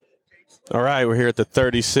All right, we're here at the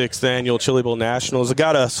 36th Annual Chili Bowl Nationals. I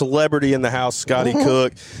got a celebrity in the house, Scotty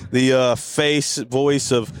Cook, the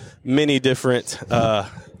voice of many different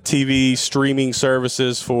TV streaming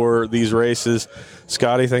services for these races.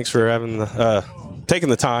 Scotty, thanks for taking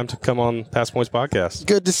the time to come on Pass Points Podcast.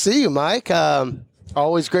 Good to see you, Mike.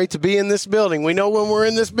 Always great to be in this building. We know when we're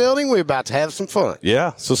in this building, we're about to have some fun.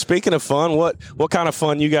 Yeah. So speaking of fun, what kind of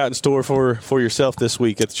fun you got in store for yourself this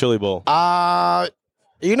week at the Chili Bowl?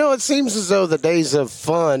 It seems as though the days of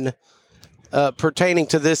fun pertaining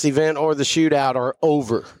to this event or the shootout are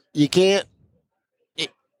over. You can't.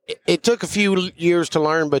 It took a few years to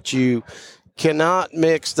learn, but you cannot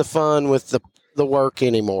mix the fun with the work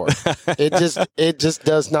anymore. It just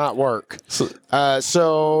does not work.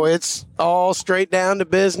 So it's all straight down to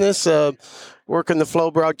business, working the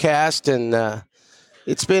Flow broadcast, and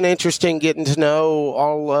it's been interesting getting to know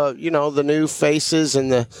all the new faces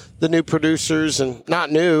and the new producers, and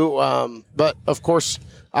not new, but of course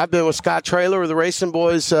I've been with Scott Traylor, the Racing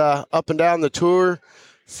Boys, up and down the tour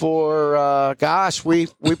for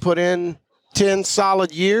we put in 10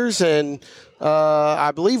 solid years, and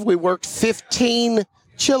I believe we worked 15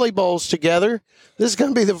 Chili Bowls together. This is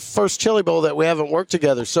going to be the first Chili Bowl that we haven't worked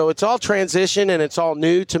together. So it's all transition and it's all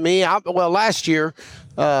new to me. Last year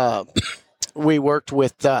we worked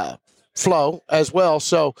with Flo as well.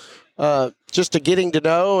 So just a getting to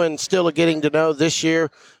know and still a getting to know this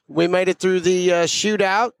year. We made it through the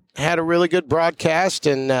shootout, had a really good broadcast,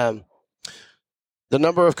 and the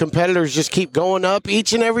number of competitors just keep going up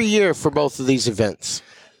each and every year for both of these events.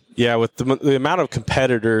 Yeah, with the amount of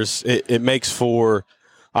competitors, it makes for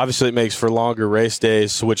longer race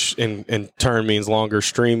days, which in turn means longer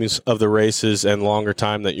streams of the races and longer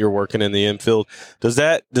time that you're working in the infield. Does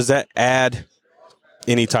that add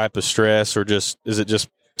any type of stress, or is it just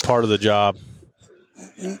part of the job?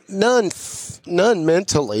 None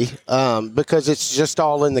mentally, because it's just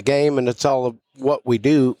all in the game and it's all of what we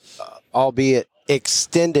do, albeit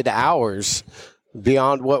extended hours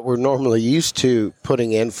beyond what we're normally used to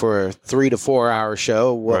putting in for a 3 to 4 hour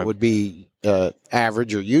show, what would be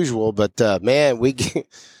average or usual. But man, we get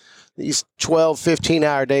these 12,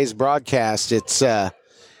 15-hour days broadcast.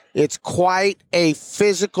 It's quite a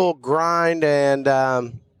physical grind,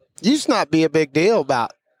 and used to not be a big deal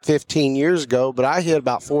about 15 years ago, but I hit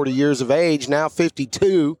about 40 years of age, now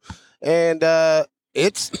 52, and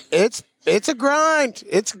it's a grind.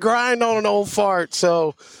 It's a grind on an old fart.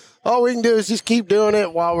 So all we can do is just keep doing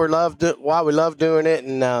it while we love doing it,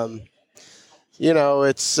 and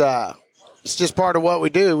it's just part of what we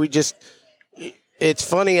do. It's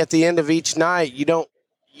funny, at the end of each night, you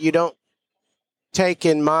don't take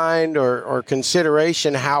in mind or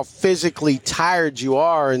consideration how physically tired you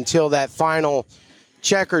are until that final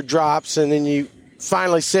checker drops, and then you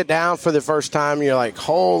finally sit down for the first time, and you're like,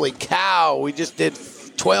 holy cow, we just did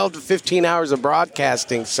 12 to 15 hours of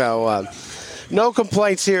broadcasting. So no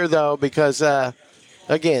complaints here, though, because,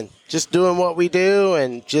 again, just doing what we do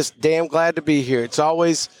and just damn glad to be here. It's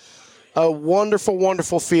always a wonderful,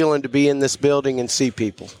 wonderful feeling to be in this building and see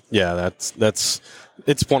people. Yeah,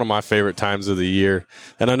 it's one of my favorite times of the year.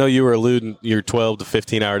 And I know you were alluding, your 12 to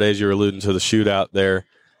 15-hour days, you were alluding to the shootout there.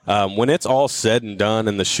 When it's all said and done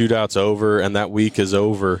and the shootout's over and that week is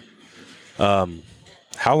over,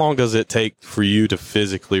 how long does it take for you to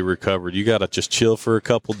physically recover? You got to just chill for a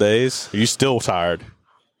couple days? Are you still tired?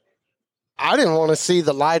 I didn't want to see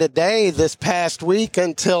the light of day this past week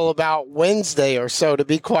until about Wednesday or so, to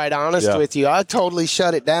be quite honest with you. I totally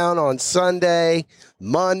shut it down on Sunday,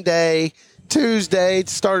 Monday, Tuesday. It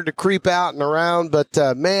started to creep out and around, but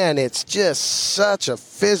man, it's just such a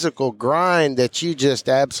physical grind that you just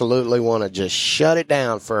absolutely want to just shut it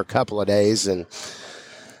down for a couple of days. And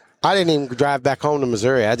I didn't even drive back home to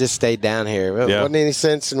Missouri. I just stayed down here. It wasn't any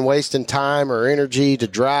sense in wasting time or energy to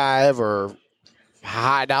drive or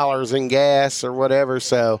high dollars in gas or whatever.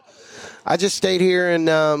 So I just stayed here and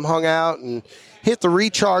hung out and hit the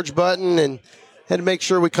recharge button, and had to make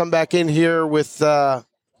sure we come back in here with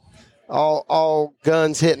all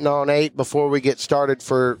guns hitting on 8 before we get started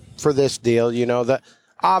for this deal.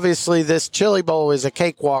 Obviously this Chili Bowl is a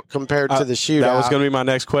cakewalk compared to the shootout. That was going to be my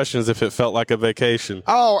next question, is if it felt like a vacation.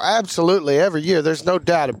 Oh, absolutely. Every year. There's no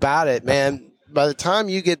doubt about it, man. By the time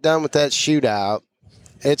you get done with that shootout,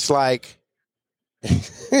 it's like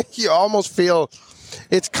you almost feel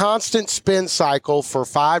it's constant spin cycle for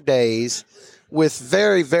 5 days with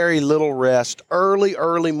very, very little rest.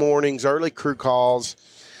 Early mornings, early crew calls.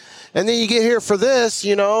 And then you get here for this,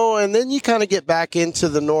 and then you kind of get back into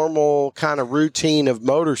the normal kind of routine of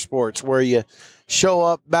motorsports where you show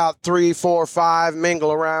up about 3, 4, 5,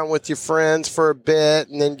 mingle around with your friends for a bit,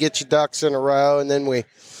 and then get your ducks in a row. And then we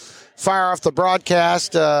fire off the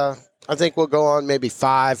broadcast. I think we'll go on maybe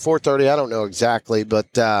 4:30. I don't know exactly,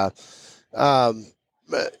 but and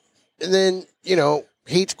then,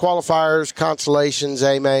 heats, qualifiers, consolations,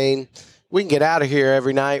 A-main. We can get out of here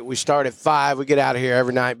every night. We start at 5. We get out of here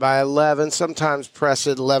every night by 11, sometimes press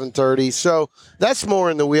at 11:30. So that's more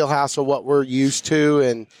in the wheelhouse of what we're used to.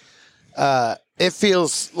 And it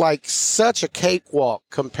feels like such a cakewalk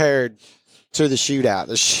compared to the shootout.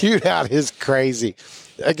 The shootout is crazy.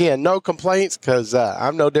 Again, no complaints because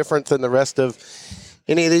I'm no different than the rest of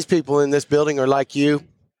any of these people in this building or like you.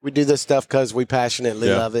 We do this stuff because we passionately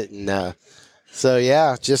love it. And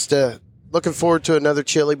just looking forward to another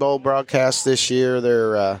Chili Bowl broadcast this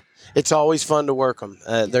year. It's always fun to work them.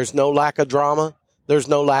 There's no lack of drama. There's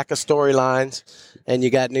no lack of storylines. And you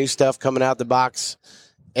got new stuff coming out the box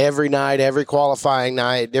every night, every qualifying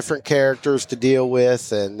night, different characters to deal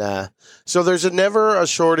with. And so there's never a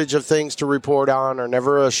shortage of things to report on or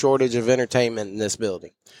never a shortage of entertainment in this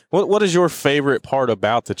building. What is your favorite part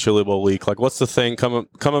about the Chili Bowl week? Like, what's the thing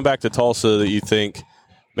coming back to Tulsa that you think,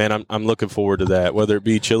 man, I'm looking forward to that, whether it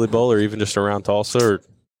be Chili Bowl or even just around Tulsa?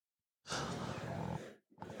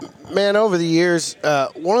 Man, over the years,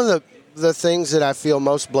 one of the things that I feel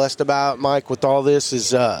most blessed about, Mike, with all this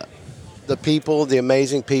is the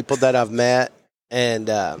amazing people that I've met,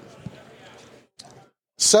 and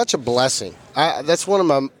such a blessing. That's one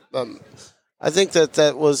of my I think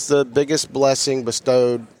that was the biggest blessing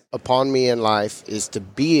bestowed upon me in life, is to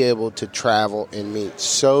be able to travel and meet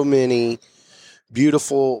so many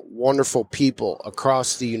beautiful, wonderful people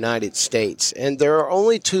across the United States. And there are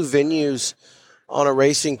only 2 venues on a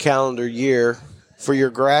racing calendar year for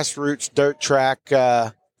your grassroots dirt track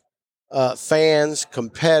fans,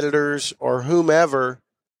 competitors, or whomever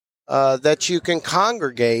that you can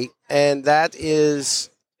congregate, and that is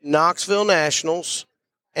Knoxville Nationals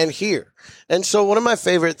and here. And so one of my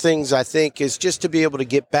favorite things, I think, is just to be able to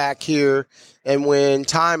get back here, and when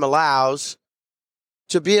time allows,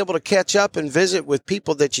 to be able to catch up and visit with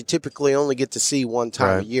people that you typically only get to see one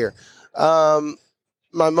time a year.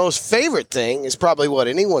 My most favorite thing is probably what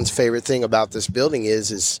anyone's favorite thing about this building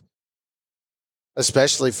is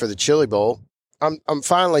especially for the Chili Bowl. I'm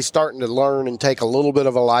finally starting to learn and take a little bit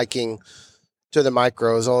of a liking to the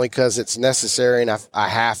micros, only because it's necessary and I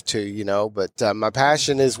have to, But my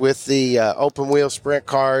passion is with the open wheel sprint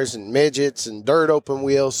cars and midgets and dirt open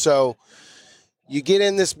wheels. So you get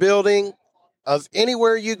in this building, of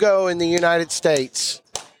anywhere you go in the United States,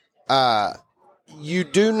 you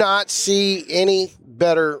do not see any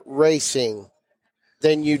better racing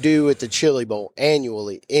than you do at the Chili Bowl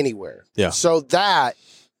annually anywhere. Yeah. So that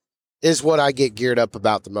is what I get geared up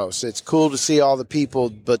about the most. It's cool to see all the people,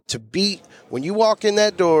 but when you walk in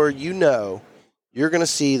that door, you're going to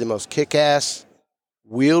see the most kick-ass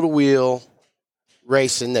wheel-to-wheel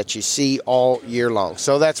racing that you see all year long.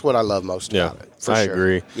 So that's what I love most about it. I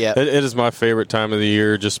agree. Yeah, it is my favorite time of the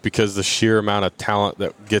year, just because the sheer amount of talent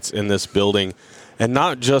that gets in this building, and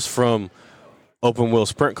not just from open wheel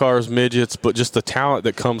sprint cars, midgets, but just the talent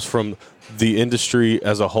that comes from the industry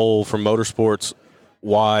as a whole, from motorsports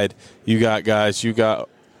wide. You got IndyCar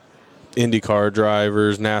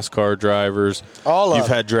drivers, NASCAR drivers. You've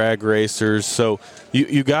had drag racers. So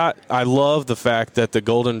I love the fact that the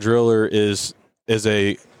Golden Driller is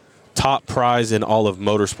a top prize in all of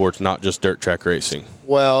motorsports, not just dirt track racing.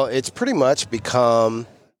 Well, it's pretty much become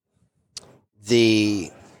the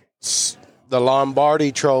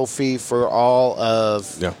Lombardi Trophy for all of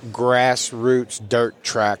grassroots dirt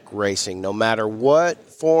track racing. No matter what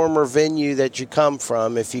form or venue that you come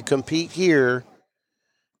from, if you compete here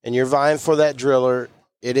and you're vying for that driller,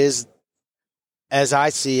 it is, as I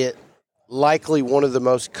see it, likely one of the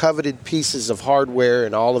most coveted pieces of hardware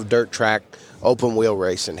in all of dirt track open wheel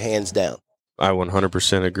racing, hands down. I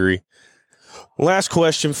 100% agree. Last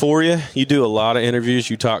question for you. You do a lot of interviews.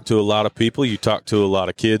 You talk to a lot of people. You talk to a lot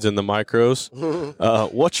of kids in the micros.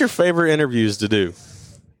 What's your favorite interviews to do?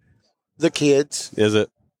 The kids. Is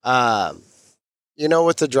it?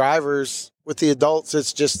 With the drivers, with the adults,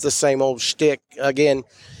 it's just the same old shtick. Again,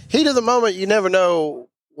 heat of the moment, you never know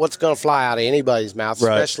what's going to fly out of anybody's mouth,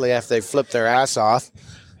 especially after they flip their ass off.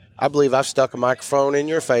 I believe I've stuck a microphone in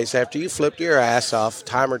your face after you flipped your ass off a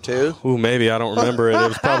time or two. Ooh, maybe. I don't remember it. It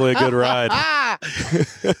was probably a good ride.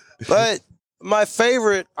 But my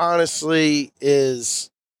favorite, honestly,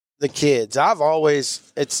 is the kids.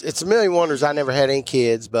 It's a million wonders I never had any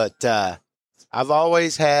kids, but I've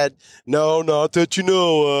always had, no, not that you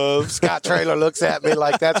know of. Scott Traylor looks at me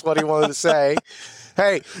like that's what he wanted to say.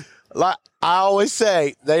 Hey, like I always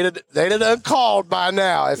say, they'd have done called by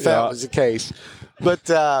now if that was the case. But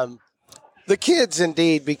the kids,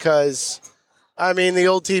 indeed, because I mean, the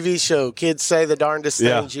old TV show, kids say the darndest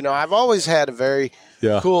things. You know, I've always had a very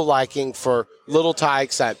cool liking for little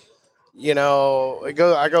tykes. I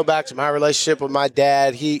go back to my relationship with my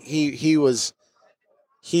dad. He was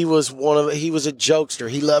a jokester.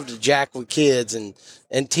 He loved to jack with kids and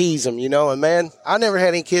tease them, you know. And man, I never had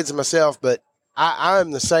any kids myself, but I'm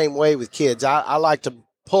the same way with kids. I like to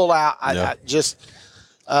pull out. I just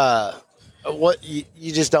what you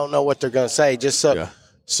just don't know what they're going to say. Just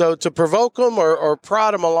so to provoke them or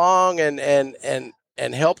prod them along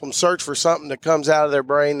and help them search for something that comes out of their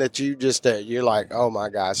brain that you just you're like, oh my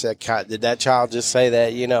gosh, did that child just say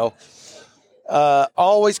that? You know,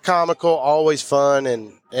 always comical, always fun,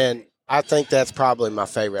 and I think that's probably my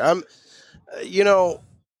favorite.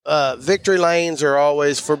 Victory lanes are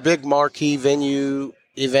always for big marquee venue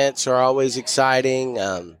events are always exciting.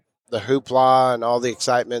 The hoopla and all the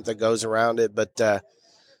excitement that goes around it, but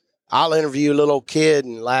I'll interview a little kid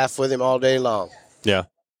and laugh with him all day long. Yeah.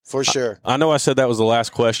 For sure. I know I said that was the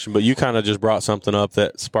last question, but you kind of just brought something up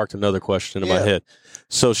that sparked another question in my head.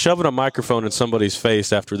 So shoving a microphone in somebody's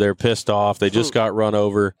face after they're pissed off, they just got run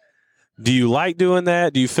over. Do you like doing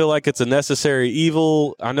that? Do you feel like it's a necessary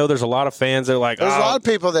evil? I know there's a lot of fans that are like, there's a lot of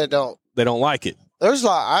people that don't. They don't like it. There's a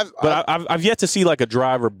lot. I've yet to see like a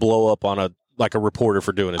driver blow up on a reporter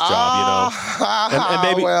for doing his job, you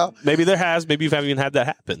know? And maybe there has. Maybe you haven't even had that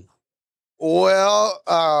happen. Well,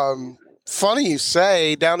 funny you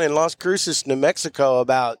say, down in Las Cruces, New Mexico,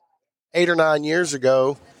 about 8 or 9 years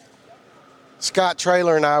ago, Scott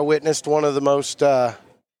Traylor and I witnessed one of the most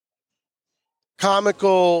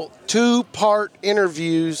comical 2-part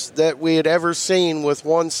interviews that we had ever seen with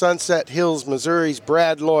one Sunset Hills, Missouri's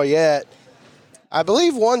Brad Loyette. I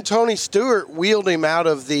believe one Tony Stewart wheeled him out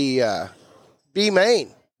of the B main.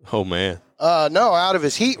 Oh, man. No, out of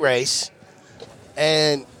his heat race.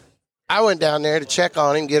 And I went down there to check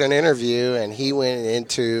on him, get an interview, and he went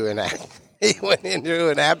into an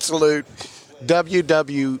absolute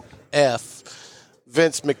WWF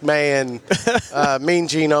Vince McMahon, Mean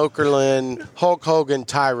Gene Okerlund, Hulk Hogan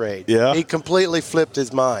tirade. Yeah. He completely flipped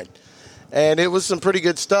his mind. And it was some pretty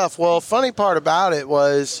good stuff. Well, funny part about it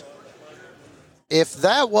was, if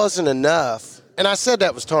that wasn't enough, and I said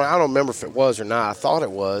that was Tony, I don't remember if it was or not. I thought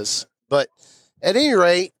it was. But at any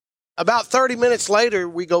rate, about 30 minutes later,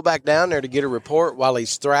 we go back down there to get a report while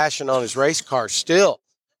he's thrashing on his race car, still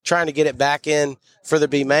trying to get it back in for the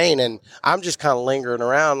B main. And I'm just kind of lingering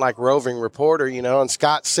around like roving reporter, you know, and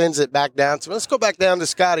Scott sends it back down to me. Let's go back down to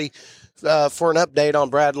Scotty for an update on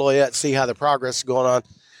Brad Loyette, see how the progress is going on.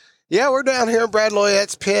 Yeah, we're down here in Brad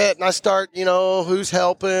Loyette's pit, and I start, you know, who's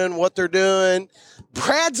helping, what they're doing.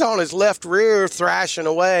 Brad's on his left rear thrashing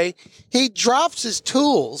away. He drops his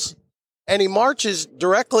tools, and he marches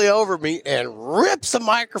directly over me and rips the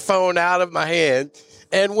microphone out of my hand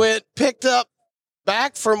and picked up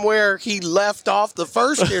back from where he left off the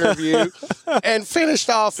first interview and finished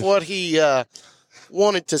off what he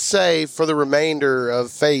wanted to say for the remainder of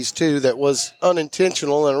phase 2 that was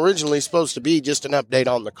unintentional and originally supposed to be just an update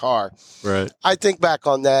on the car. Right. I think back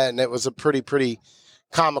on that, and it was a pretty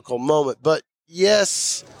comical moment. But,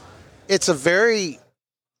 yes, it's a very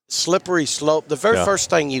slippery slope. The very first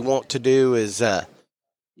thing you want to do is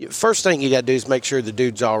first thing you got to do is make sure the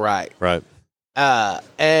dude's all right. Right.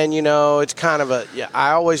 And you know, it's kind of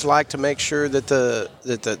I always like to make sure that the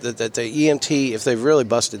EMT, if they've really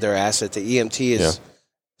busted their ass, that the EMT has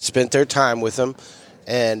spent their time with them.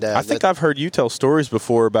 And I think I've heard you tell stories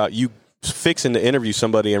before about you fixing to interview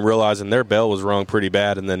somebody and realizing their bell was rung pretty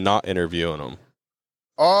bad and then not interviewing them.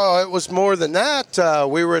 Oh, it was more than that.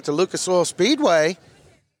 We were at the Lucas Oil Speedway,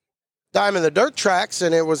 Diamond the Dirt Tracks,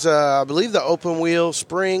 and it was, I believe, the open wheel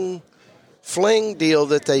spring fling deal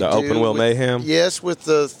that they do. The open wheel mayhem? Yes, with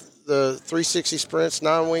the 360 sprints,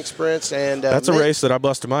 non-wing sprints. And that's a race that I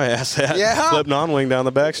busted my ass at. Yeah. Flip non-wing down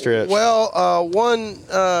the backstretch.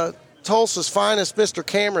 Well, Tulsa's finest, Mr.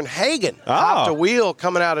 Cameron Hagan, hopped a wheel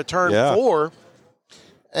coming out of turn 4.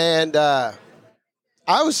 And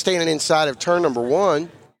I was standing inside of turn number 1,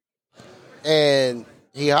 and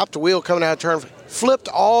he hopped a wheel coming out of turn, flipped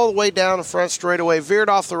all the way down the front straightaway, veered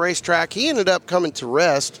off the racetrack. He ended up coming to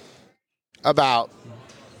rest about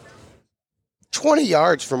 20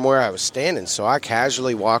 yards from where I was standing. So I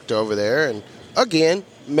casually walked over there and, again,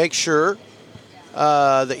 make sure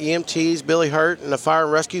the EMTs, Billy Hurt, and the fire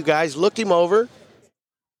and rescue guys looked him over.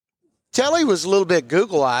 Telly was a little bit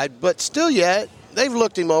Google-eyed, but still yet, they've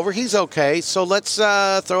looked him over. He's okay. So let's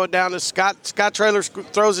throw it down to Scott. Scott Traylor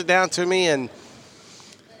throws it down to me, and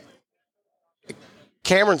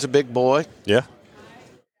Cameron's a big boy. Yeah.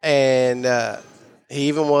 And he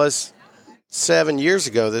even was 7 years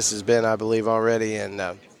ago. This has been, I believe, already. And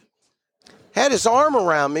had his arm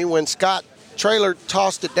around me when Scott Traylor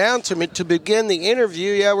tossed it down to me to begin the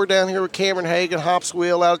interview. Yeah, we're down here with Cameron Hagan, Hops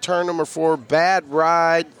Wheel, out of turn number 4, bad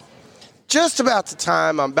ride. Just about the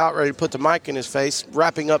time I'm about ready to put the mic in his face,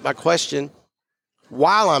 wrapping up my question.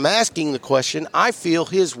 While I'm asking the question, I feel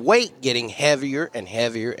his weight getting heavier and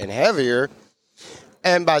heavier and heavier.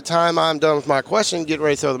 And by the time I'm done with my question, getting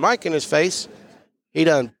ready to throw the mic in his face, he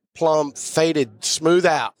done plumb faded smooth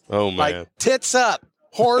out. Oh, man. Like tits up,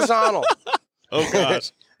 horizontal. Oh,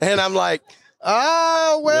 gosh. And I'm like,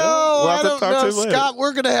 well, I don't know, Scott,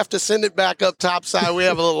 we're going to have to send it back up topside. We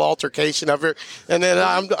have a little altercation up here. And then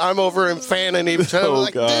I'm over him fanning him.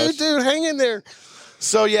 Like, dude, hang in there.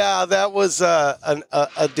 So, yeah, that was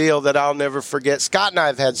a deal that I'll never forget. Scott and I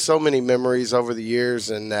have had so many memories over the years,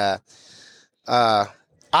 and I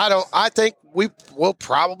think we will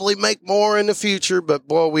probably make more in the future, but,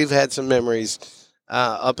 boy, we've had some memories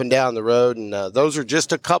up and down the road, and those are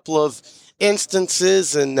just a couple of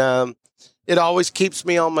instances, and it always keeps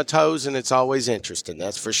me on my toes, and it's always interesting,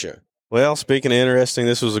 that's for sure. Well, speaking of interesting,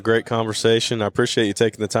 this was a great conversation. I appreciate you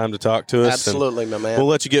taking the time to talk to us. Absolutely, my man. We'll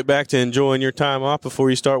let you get back to enjoying your time off before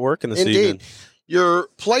you start working this evening. Indeed. Your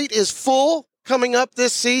plate is full coming up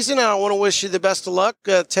this season. I want to wish you the best of luck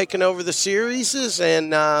taking over the series,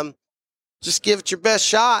 and just give it your best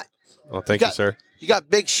shot. Well, thank you, sir. You got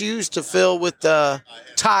big shoes to fill with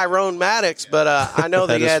Tyrone Maddox, but I know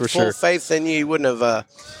that you had full faith in you. You wouldn't have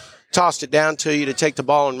tossed it down to you to take the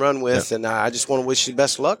ball and run with, and I just want to wish you the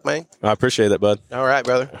best of luck, man. I appreciate that, bud. All right,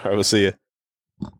 brother. All right, we'll see you.